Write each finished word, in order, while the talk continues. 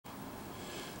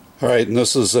Alright, and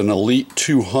this is an Elite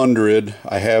 200.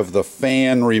 I have the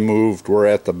fan removed. We're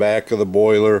at the back of the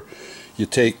boiler. You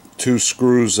take two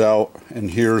screws out, and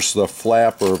here's the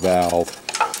flapper valve.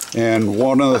 And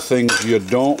one of the things you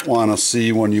don't want to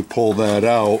see when you pull that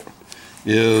out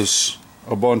is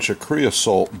a bunch of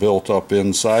creosote built up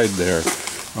inside there.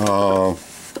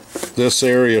 This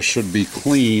area should be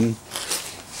clean,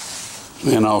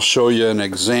 and I'll show you an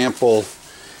example.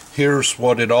 Here's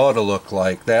what it ought to look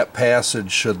like. That passage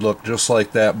should look just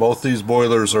like that. Both these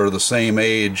boilers are the same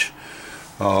age.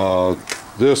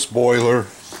 This boiler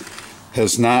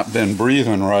has not been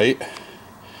breathing right,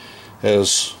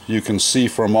 as you can see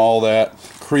from all that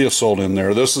creosote in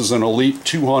there. This is an Elite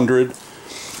 200,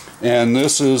 and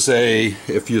this is a,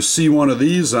 if you see one of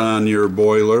these on your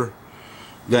boiler,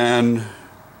 then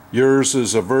yours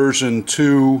is a version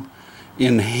 2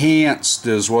 enhanced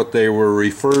is what they were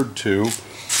referred to.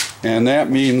 And that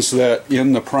means that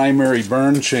in the primary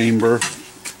burn chamber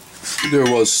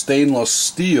there was stainless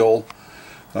steel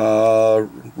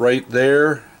right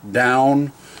there down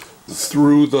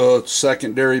through the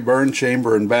secondary burn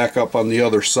chamber and back up on the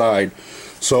other side.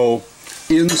 So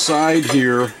inside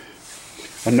here,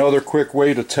 another quick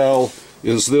way to tell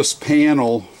is this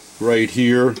panel right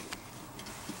here.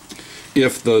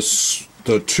 If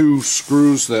the two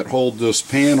screws that hold this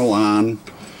panel on,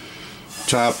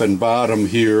 top and bottom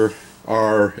here,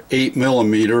 are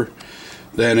 8mm,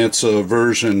 then it's a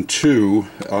version 2.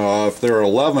 If they're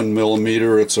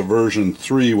 11mm, it's a version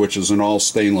 3, which is an all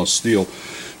stainless steel.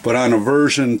 But on a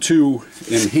version 2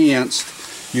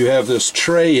 enhanced, you have this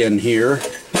tray in here,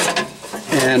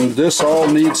 and this all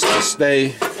needs to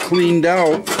stay cleaned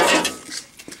out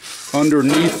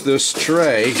underneath this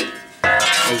tray.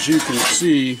 As you can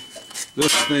see,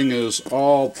 this thing is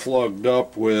all plugged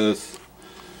up with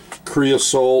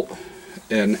creosote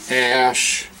and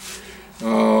ash,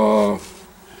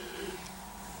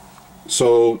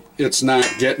 so it's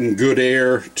not getting good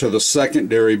air to the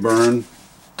secondary burn,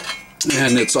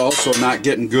 and it's also not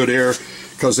getting good air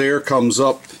because air comes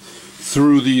up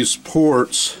through these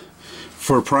ports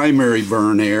for primary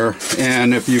burn air.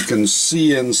 And if you can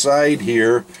see inside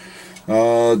here,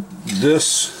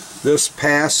 this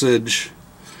passage,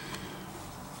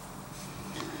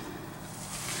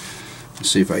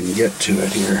 see if I can get to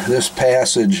it here. This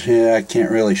passage, yeah, I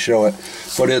can't really show it,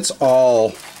 but it's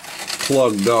all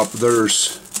plugged up.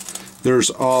 There's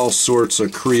all sorts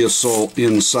of creosote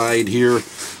inside here.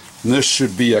 And this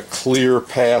should be a clear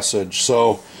passage.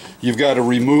 So you've got to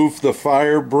remove the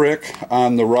fire brick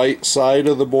on the right side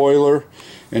of the boiler,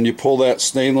 and you pull that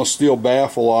stainless steel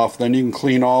baffle off. Then you can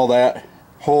clean all that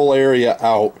whole area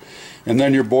out, and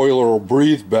then your boiler will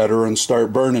breathe better and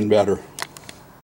start burning better.